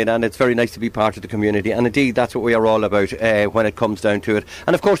thoughts, Sinead, and it's very nice to be part of the community. And indeed, that's what we are all about when it comes down to it.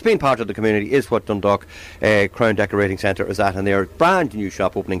 And of course, being part of the community is what Dundalk Crown Decorating Centre is at, and their brand new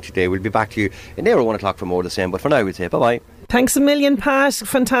shop opening today. We'll be back to you near 1 o'clock for more of the same. But for now, we'd say bye-bye. Thanks a million, Pat.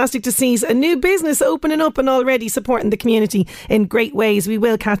 Fantastic to see a new business opening up and already supporting the community in great ways. We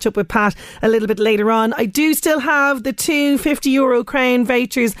will catch up with Pat a little bit later on. I do still have the two €50 Crown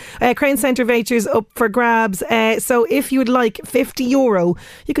vouchers, Crown Centre vouchers up for grabs. So if you would like €50,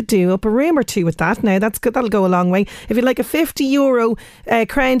 you could do up a room or two with that. Now that's good. That'll go a long way. If you'd like a €50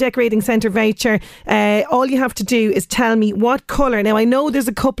 Crown Decorating Centre voucher, all you have to do is tell me what colour. Now I know there's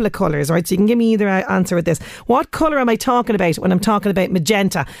a couple of colours, right? So you can give me either answer with this. What colour am I talking about when I'm talking about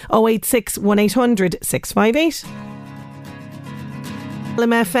magenta? 086 1800 658.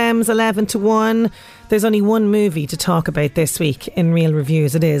 LMFM's 11 to 1. There's only one movie to talk about this week in Real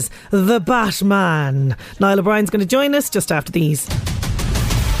Reviews. It is The Batman. Niall O'Brien's going to join us just after these.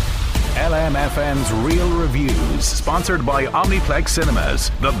 LMFM's Real Reviews, sponsored by Omniplex Cinemas,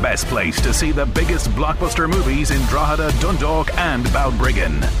 the best place to see the biggest blockbuster movies in Drogheda, Dundalk and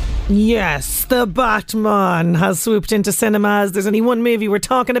Balbriggan. Yes, The Batman has swooped into cinemas. There's only one movie we're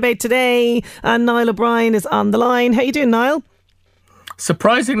talking about today, and Niall O'Brien is on the line. How you doing, Niall?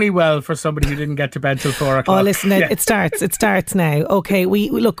 Surprisingly well for somebody who didn't get to bed till 4 o'clock. Oh, listen, it starts now. Okay,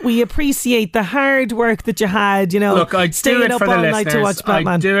 we appreciate the hard work that you had, Look, I'd staying up all night to watch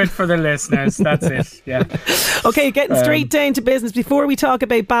Batman. I'd do it for the listeners, that's it, yeah. Okay, getting straight down to business. Before we talk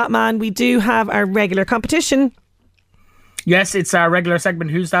about Batman, we do have our regular competition. Yes, it's our regular segment,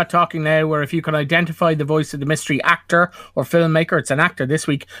 Who's That Talking Now, where if you can identify the voice of the mystery actor or filmmaker, it's an actor this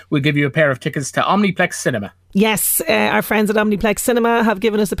week, we'll give you a pair of tickets to Omniplex Cinema. Yes, our friends at Omniplex Cinema have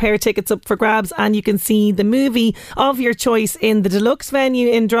given us a pair of tickets up for grabs, and you can see the movie of your choice in the Deluxe venue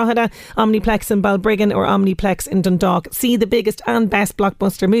in Drogheda, Omniplex in Balbriggan or Omniplex in Dundalk. See the biggest and best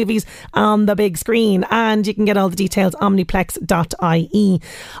blockbuster movies on the big screen, and you can get all the details omniplex.ie.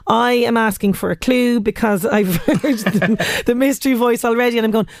 I am asking for a clue because I've heard the mystery voice already and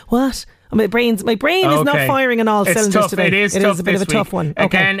I'm going, what? My brain is not firing on all cylinders today. It is a bit of a tough one. Okay.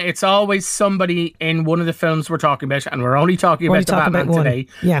 Again, it's always somebody in one of the films we're talking about, and we're only talking about the Batman today.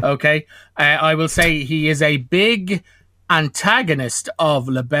 Yeah. Okay. I will say he is a big antagonist of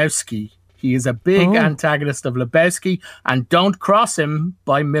Lebowski. He is a big antagonist of Lebowski, and don't cross him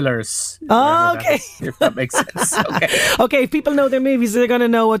by Miller's. Oh, okay. If that makes sense. Okay. Okay, if people know their movies, they're going to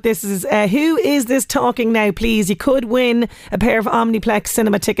know what this is. Who is this talking now, please? You could win a pair of Omniplex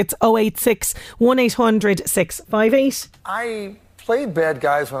cinema tickets, 086 1800 658. I played bad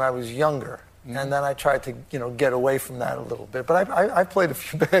guys when I was younger. And then I tried to, get away from that a little bit. But I played a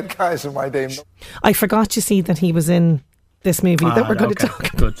few bad guys in my day. I forgot, you see, that he was in this movie that we're going to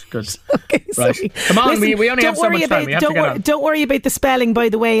talk about. Good. Okay, right. sorry. Come on, listen, we only have so much time. We have to get on. Don't worry about the spelling, by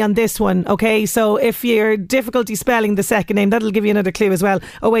the way, on this one. Okay, so if you're difficulty spelling the second name, that'll give you another clue as well.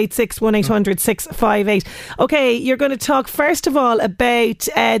 086 1800 658. Okay, you're going to talk first of all about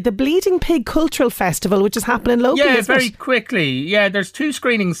the Bleeding Pig Cultural Festival, which is happening locally. Yeah, very quickly. Yeah, there's two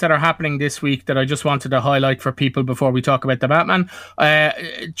screenings that are happening this week that I just wanted to highlight for people before we talk about the Batman.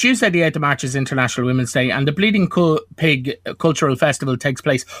 Tuesday the 8th of March is International Women's Day, and the Bleeding Pig Cultural Festival takes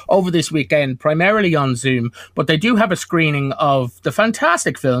place over this weekend, primarily on Zoom, but they do have a screening of the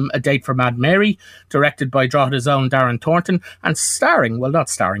fantastic film A Date for Mad Mary, directed by Drogheda's own Darren Thornton, and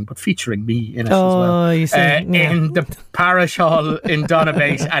featuring me in it as well. You see, in the Parish Hall in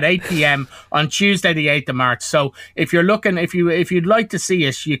Donabate at 8 p.m. on Tuesday the 8th of March. So if you're looking, if you'd like to see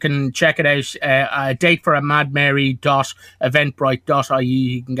it, you can check it out. A Date for a Mad Mary.eventbrite.ie.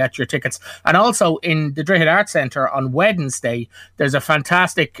 You can get your tickets. And also in the Drogheda Arts Centre on Wednesday, there's a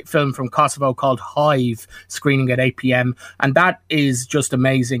fantastic film from Kosovo called Hive screening at 8 p.m. and that is just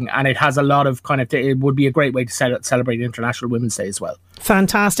amazing, and it has a lot of it would be a great way to celebrate International Women's Day as well.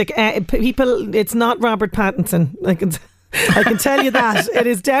 Fantastic. People, it's not Robert Pattinson. I can tell you that. It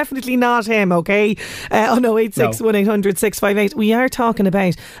is definitely not him, okay? 086 1800 658. We are talking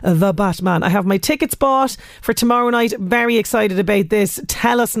about The Batman. I have my tickets bought for tomorrow night. Very excited about this.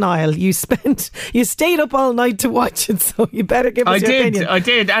 Tell us, Niall. You stayed up all night to watch it, so you better give us your opinion. I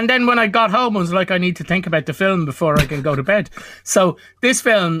did. And then when I got home, I was like, I need to think about the film before I can go to bed. So this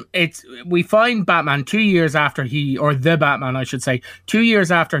film, we find Batman 2 years after the Batman, I should say, 2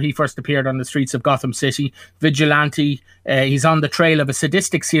 years after he first appeared on the streets of Gotham City, vigilante. He's on the trail of a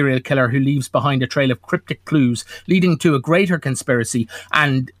sadistic serial killer who leaves behind a trail of cryptic clues leading to a greater conspiracy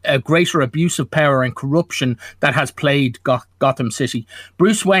and a greater abuse of power and corruption that has plagued Gotham City.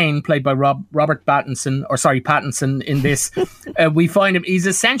 Bruce Wayne, played by Robert Pattinson in this, we find him, he's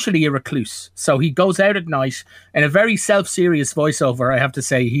essentially a recluse. So he goes out at night in a very self-serious voiceover, I have to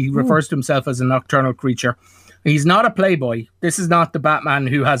say. He refers to himself as a nocturnal creature. He's not a playboy. This is not the Batman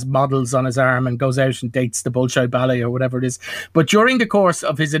who has models on his arm and goes out and dates the Bolshoi Ballet or whatever it is. But during the course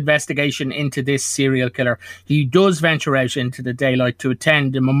of his investigation into this serial killer, he does venture out into the daylight to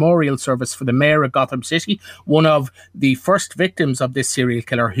attend a memorial service for the mayor of Gotham City, one of the first victims of this serial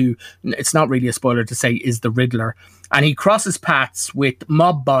killer, who, it's not really a spoiler to say, is the Riddler. And he crosses paths with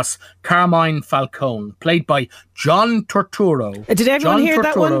mob boss Carmine Falcone, played by John Turturro. Did everyone hear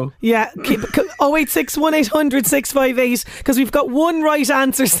that one? Yeah. 086 1800 658, because we've got one right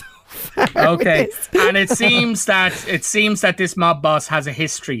answer so far. Okay. And it seems that this mob boss has a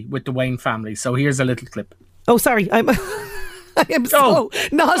history with the Wayne family. So here's a little clip. Oh, sorry. I am so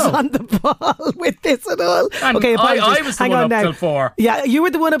not on the ball with this at all. And okay, I was the one up till 4. Yeah, you were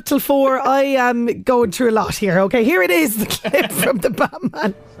the one up till 4. I am going through a lot here. Okay, here it is, the clip from the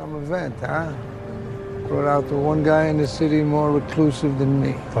Batman. Some event, huh? Brought out the one guy in the city more reclusive than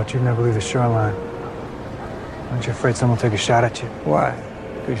me. Thought you'd never leave the shoreline. Aren't you afraid someone will take a shot at you? Why?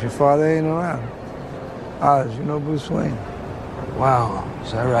 Because your father ain't around. Oz, you know Bruce Wayne? Wow,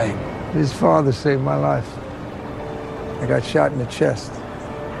 is that right? His father saved my life. I got shot in the chest.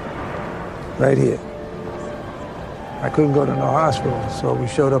 Right here. I couldn't go to no hospital, so we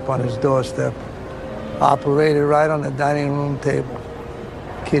showed up on his doorstep. Operated right on the dining room table.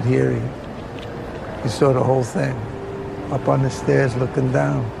 Kid here, he saw the whole thing. Up on the stairs looking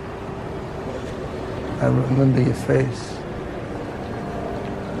down. I remember your face.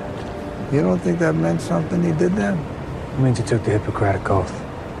 You don't think that meant something he did then? It means you took the Hippocratic Oath.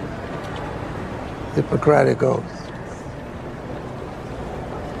 Hippocratic Oath.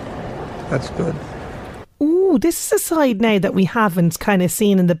 That's good. Ooh, this is a side now that we haven't kind of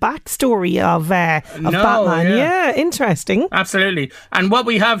seen in the backstory of Batman. Yeah, interesting. Absolutely. And what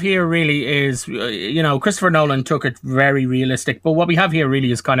we have here really is, Christopher Nolan took it very realistic, but what we have here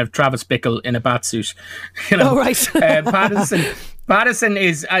really is kind of Travis Bickle in a batsuit. Oh, right. Pattinson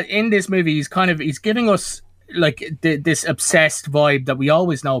is, in this movie, he's giving us like this obsessed vibe that we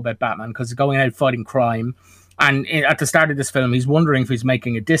always know about Batman, because he's going out fighting crime. And at the start of this film, he's wondering if he's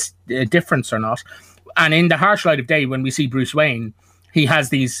making a difference or not. And in the harsh light of day, when we see Bruce Wayne, he has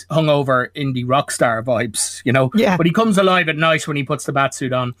these hungover indie rock star vibes, Yeah. But he comes alive at night when he puts the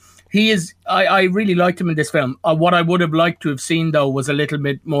batsuit on. He is. I really liked him in this film. What I would have liked to have seen, though, was a little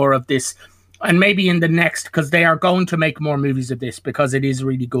bit more of this. And maybe in the next, because they are going to make more movies of this, because it is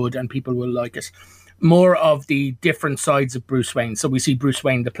really good and people will like it. More of the different sides of Bruce Wayne. So we see Bruce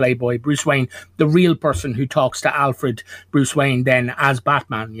Wayne, the playboy, Bruce Wayne, the real person who talks to Alfred, Bruce Wayne then as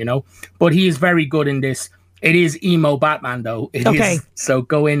Batman, But he is very good in this. It is emo Batman, though. It is. So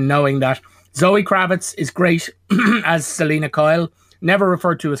go in knowing that. Zoe Kravitz is great as Selena Kyle. Never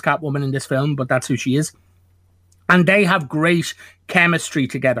referred to as Catwoman in this film, but that's who she is. And they have great chemistry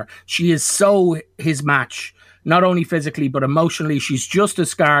together. She is so his match. Not only physically, but emotionally. She's just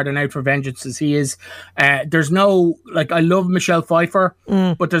as scarred and out for vengeance as he is. There's no, I love Michelle Pfeiffer,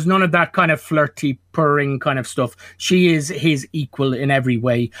 but there's none of that kind of flirty, purring kind of stuff. She is his equal in every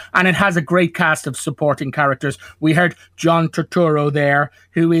way. And it has a great cast of supporting characters. We heard John Turturro there,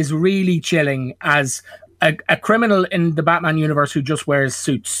 who is really chilling as a criminal in the Batman universe who just wears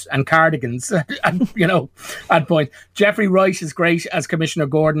suits and cardigans, at point. Jeffrey Wright is great as Commissioner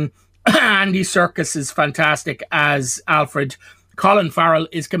Gordon. Andy Serkis is fantastic as Alfred. Colin Farrell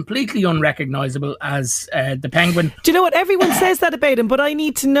is completely unrecognisable as the Penguin. Do you know what? Everyone says that about him, but I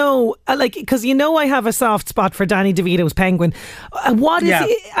need to know, because I have a soft spot for Danny DeVito's Penguin. What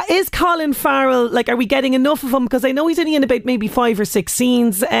is is Colin Farrell, are we getting enough of him? Because I know he's only in about maybe 5 or 6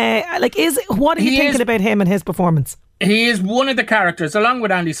 scenes. What are you thinking about him and his performance? He is one of the characters, along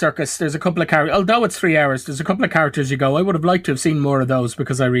with Andy Serkis. There's a couple of characters, although it's 3 hours, there's a couple of characters you go, I would have liked to have seen more of those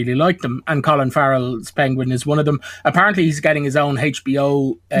because I really liked them. And Colin Farrell's Penguin is one of them. Apparently he's getting his own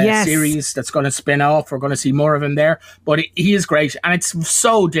HBO series that's going to spin off. We're going to see more of him there. But he is great. And it's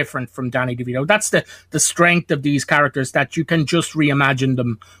so different from Danny DeVito. That's the strength of these characters, that you can just reimagine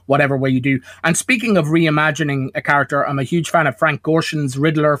them whatever way you do. And speaking of reimagining a character, I'm a huge fan of Frank Gorshin's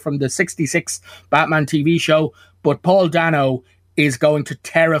Riddler from the 66 Batman TV show. But Paul Dano is going to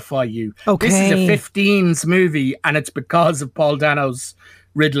terrify you. Okay. This is a 15s movie, and it's because of Paul Dano's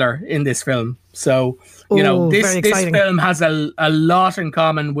Riddler in this film. So, you know, this film has a lot in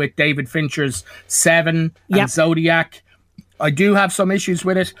common with David Fincher's Seven and Zodiac. I do have some issues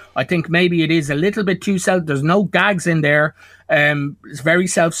with it. I think maybe it is a little bit too there's no gags in there. It's very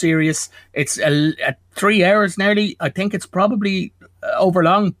self-serious. It's 3 hours nearly. I think it's probably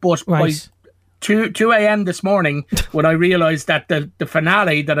overlong, but by 2 a.m. this morning, when I realised that the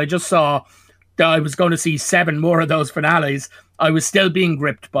finale that I just saw, that I was going to see 7 more of those finales, I was still being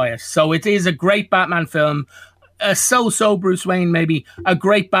gripped by it. So it is a great Batman film. So Bruce Wayne, maybe a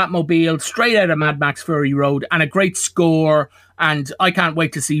great Batmobile straight out of Mad Max Fury Road, and a great score. And I can't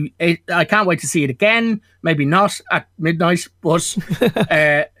wait to see it. I can't wait to see it again. Maybe not at midnight, but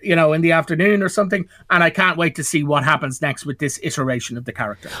you know, in the afternoon or something. And I can't wait to see what happens next with this iteration of the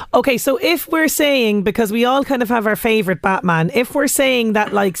character. Okay, so if we're saying, because we all kind of have our favourite Batman, if we're saying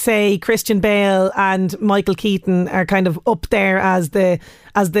that, like, say, Christian Bale and Michael Keaton are kind of up there as the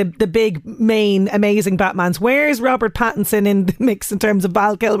big main amazing Batmans, where's Robert Pattinson in the mix in terms of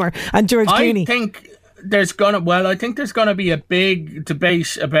Val Kilmer and George Clooney? I think there's gonna be a big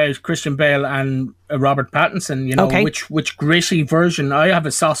debate about Christian Bale and Robert Pattinson, you know, which gritty version. I have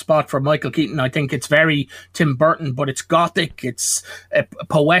a soft spot for Michael Keaton. I think it's very Tim Burton, but it's gothic, it's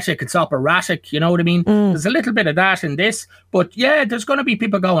poetic, it's operatic, you know what I mean? There's a little bit of that in this, but yeah, there's going to be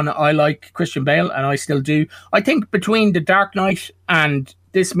people going, I like Christian Bale, and I still do. I think between The Dark Knight and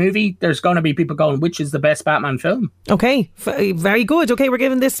this movie, there's going to be people going, which is the best Batman film? Okay, very good. Okay, we're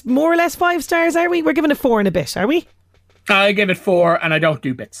giving this more or less 5 stars, are we? We're giving it 4 and a bit, are we? I give it 4, and I don't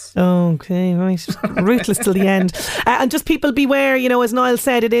do bits. Okay, right. Ruthless till the end. And just people beware, you know, as Niall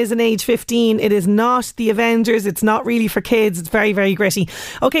said, it is an age 15. It is not the Avengers. It's not really for kids. It's very, very gritty.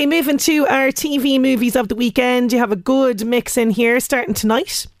 Okay, moving to our TV movies of the weekend. You have a good mix in here, starting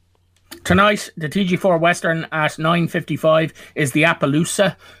tonight. Tonight, the TG4 Western at 9:55 is The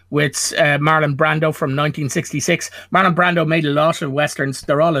Appaloosa with Marlon Brando from 1966. Marlon Brando made a lot of Westerns.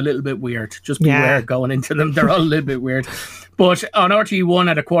 They're all a little bit weird. Just beware going into them. They're all a little bit weird. But on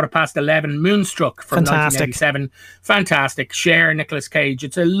RTE1 at 11:15, Moonstruck from 1987. Fantastic. Cher, Nicolas Cage.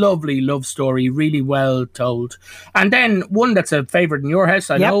 It's a lovely love story, really well told. And then one that's a favourite in your house,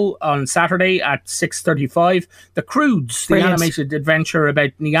 I know, on Saturday at 6:35, The Croods, the animated adventure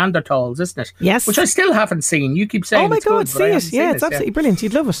about Neanderthals, isn't it? Yes. Which I still haven't seen. You keep saying, oh my it's God, good, see it. Yeah, it's absolutely brilliant.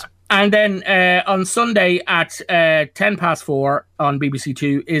 You'd love it. And then on Sunday at 4:10 on BBC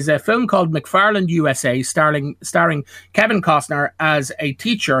Two is a film called McFarland USA, starring Kevin Costner as a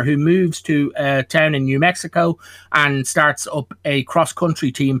teacher who moves to a town in New Mexico and starts up a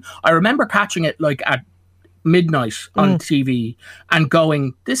cross-country team. I remember catching it like at midnight on TV and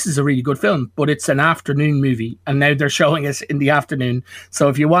going, this is a really good film, but it's an afternoon movie, and now they're showing it in the afternoon. So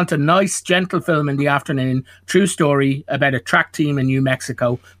if you want a nice gentle film in the afternoon, true story about a track team in New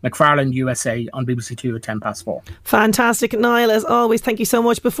Mexico, McFarland USA on BBC Two at 4:10. Fantastic. Niall, as always, thank you so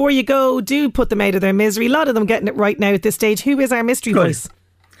much. Before you go, do put them out of their misery. A lot of them getting it right now at this stage. Who is our mystery voice?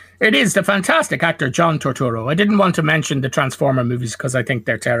 It is the fantastic actor John Turturro. I didn't want to mention the Transformer movies because I think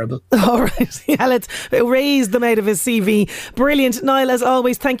they're terrible. All right. Yeah, let's raise them out of his CV. Brilliant. Niall, as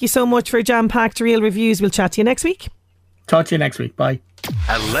always, thank you so much for jam-packed real reviews. We'll chat to you next week. Talk to you next week. Bye.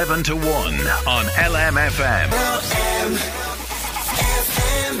 11 to 1 on LMFM.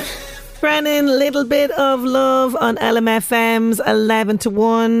 Brennan, little bit of love on LMFM's 11 to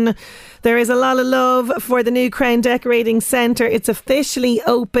 1. There is a lot of love for the new Crown Decorating Centre. It's officially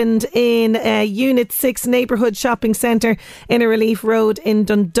opened in Unit 6 Neighbourhood Shopping Centre, Inner Relief Road in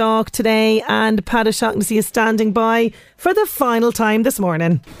Dundalk today. And Pat O'Shaughnessy is standing by for the final time this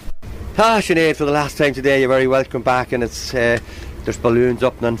morning. Sinead, for the last time today, you're very welcome back. And it's there's balloons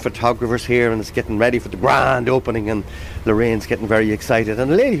up and photographers here, and it's getting ready for the grand opening, and Lorraine's getting very excited,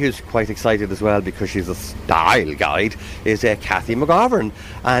 and a lady who's quite excited as well because she's a style guide is Kathy McGovern,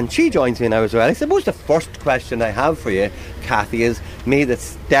 and she joins me now as well. I suppose the first question I have for you, Kathy, is me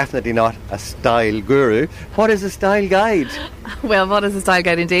that's definitely not a style guru. What is a style guide? Well, what is a style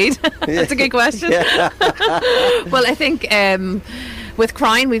guide indeed? That's a good question. Well, I think with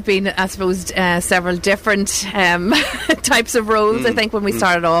Crown, we've been, I suppose, several different types of roles. I think when we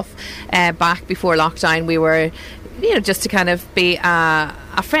started off back before lockdown, we were, just to kind of be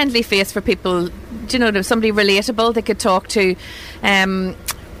a friendly face for people, somebody relatable they could talk to.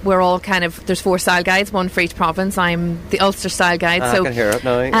 We're all there's 4 style guides, one for each province. I'm the Ulster style guide, so I can hear it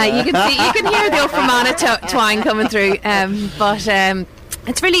now. you can hear the Fermanagh twang coming through. But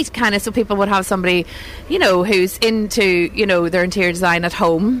it's really kind of so people would have somebody, who's into, their interior design at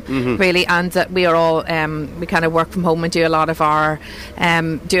home, really, and that we are all, we kind of work from home and do a lot of our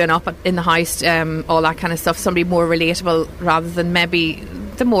doing up in the house, all that kind of stuff. Somebody more relatable rather than maybe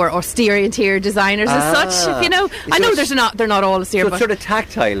the more austere interior designers as such. I know they're not all austere. So it's sort of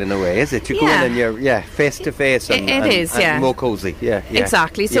tactile in a way, is it? You go in and you're face to face, and is more cosy. Yeah,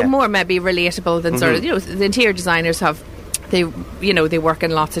 exactly. So more maybe relatable than sort of the interior designers have. They work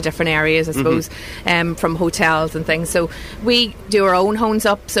in lots of different areas, I suppose, from hotels and things. So we do our own homes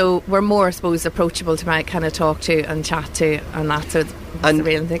up, so we're more, I suppose, approachable to kind of talk to and chat to, and that's the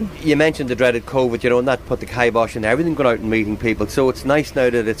real thing. You mentioned the dreaded COVID, and that put the kibosh and everything, going out and meeting people. So it's nice now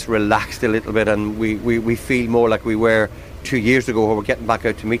that it's relaxed a little bit, and we feel more like we were 2 years ago, where we're getting back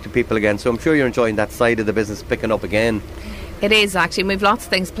out to meet the people again. So I'm sure you're enjoying that side of the business picking up again. It is actually. We've lots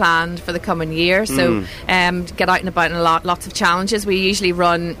of things planned for the coming year, so get out and about and lots of challenges. We usually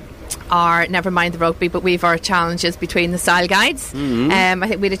run our, never mind the rugby, but we've our challenges between the style guides. I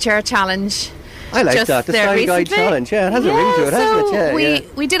think we had a chair challenge. I like that, the style guide challenge. Yeah, it has a ring to it, hasn't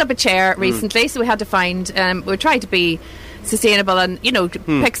it? We did up a chair recently, so we had to find. We tried to be sustainable and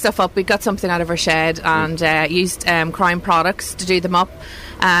pick stuff up. We got something out of our shed and used Crown products to do them up.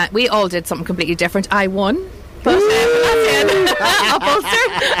 We all did something completely different. I won. But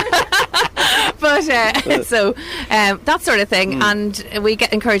so that sort of thing, and we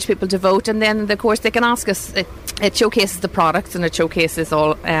encourage people to vote, and then of course they can ask us. It showcases the products and it showcases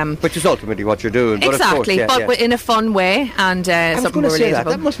all, which is ultimately what you're doing. Exactly, but, of course, but in a fun way and something more relatable.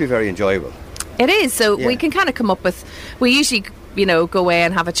 That must be very enjoyable. It is. So we can kind of come up with. We usually go away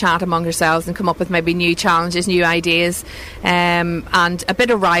and have a chat among ourselves and come up with maybe new challenges, new ideas, and a bit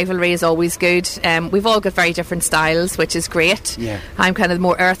of rivalry is always good. We've all got very different styles, which is great. I'm kind of the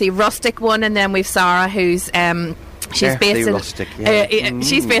more earthy, rustic one, and then we've Sarah, who's she's based in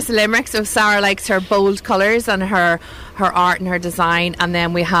she's based in Limerick, so Sarah likes her bold colours and her art and her design. And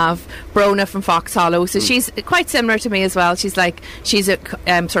then we have Brona from Fox Hollow, so she's quite similar to me as well. She's a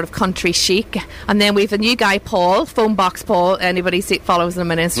sort of country chic. And then we've a new guy, Paul, Foam Box Paul. Anybody follows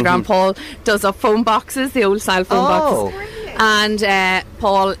him on Instagram? Paul does up foam boxes, the old style foam boxes. And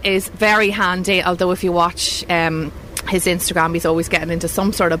Paul is very handy, although if you watch his Instagram, he's always getting into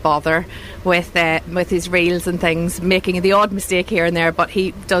some sort of bother with his reels and things, making the odd mistake here and there, but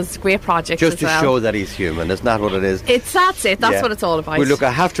he does great projects just as well. To show that he's human, isn't that what it is? That's what it's all about. Well, look, I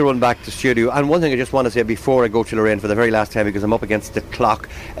have to run back to studio, and one thing I just want to say before I go to Lorraine for the very last time, because I'm up against the clock,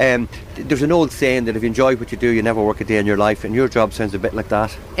 there's an old saying that if you enjoy what you do, you never work a day in your life, and your job sounds a bit like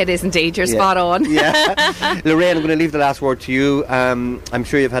that. It is indeed. You're spot on. Lorraine, I'm going to leave the last word to you. I'm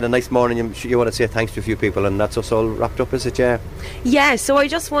sure you've had a nice morning. You want to say thanks to a few people, and that's us all wrapped up, is it? Yeah, so I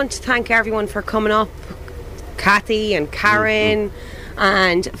just want to thank everyone for coming up. Kathy and Karen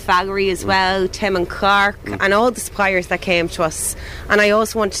and Valerie as well, Tim and Clark, and all the suppliers that came to us. And I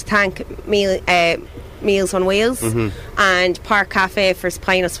also want to thank Meals on Wheels and Park Cafe for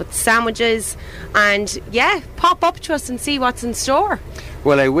supplying us with the sandwiches. And pop up to us and see what's in store.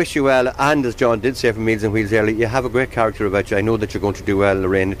 Well, I wish you well, and as John did say from Meals on Wheels earlier, you have a great character about you. I know that you're going to do well,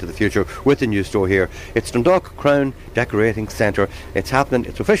 Lorraine, into the future with the new store here. It's Dundalk Crown Decorating Centre. It's happening,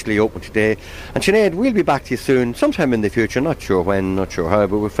 it's officially open today. And Sinead, we'll be back to you soon, sometime in the future, not sure when, not sure how,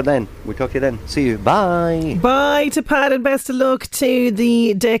 but for then, we'll talk to you then. See you, bye. Bye to Pat, and best of luck to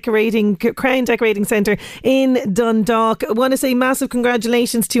the Crown Decorating Centre in Dundalk. I want to say massive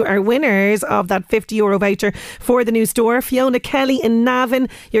congratulations to our winners of that €50 voucher for the new store. Fiona Kelly in Navan,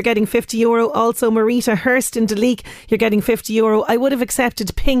 you're getting €50. Also Marita Hurst in Deleek, you're getting €50. I would have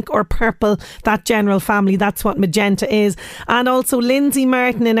accepted pink or purple, that general family, that's what magenta is. And also Lindsay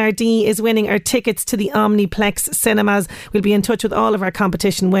Martin in RD is winning our tickets to the Omniplex cinemas. We'll be in touch with all of our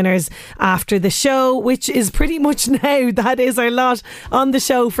competition winners after the show, which is pretty much now. That is our lot on the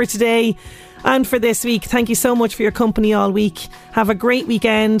show for today and for this week. Thank you so much for your company all week. Have a great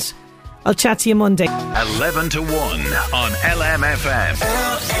weekend. I'll chat to you Monday. 11 to 1 on LMFM.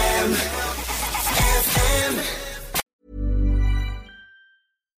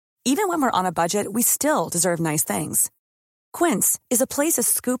 Even when we're on a budget, we still deserve nice things. Quince is a place to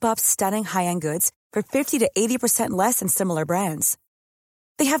scoop up stunning high-end goods for 50 to 80% less than similar brands.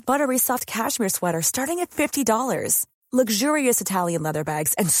 They have buttery soft cashmere sweaters starting at $50, luxurious Italian leather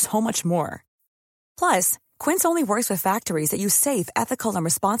bags, and so much more. Plus, Quince only works with factories that use safe, ethical, and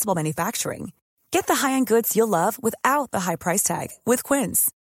responsible manufacturing. Get the high-end goods you'll love without the high price tag with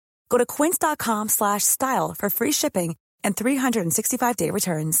Quince. Go to quince.com/style for free shipping and 365-day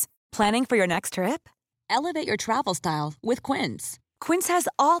returns. Planning for your next trip? Elevate your travel style with Quince. Quince has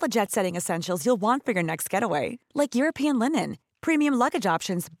all the jet-setting essentials you'll want for your next getaway, like European linen, premium luggage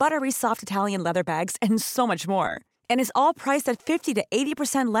options, buttery soft Italian leather bags, and so much more. And is all priced at 50 to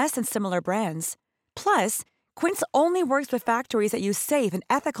 80% less than similar brands. Plus, Quince only works with factories that use safe and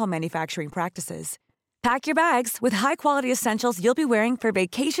ethical manufacturing practices. Pack your bags with high-quality essentials you'll be wearing for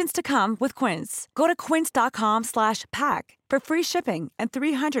vacations to come with Quince. Go to quince.com/pack for free shipping and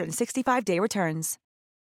 365-day returns.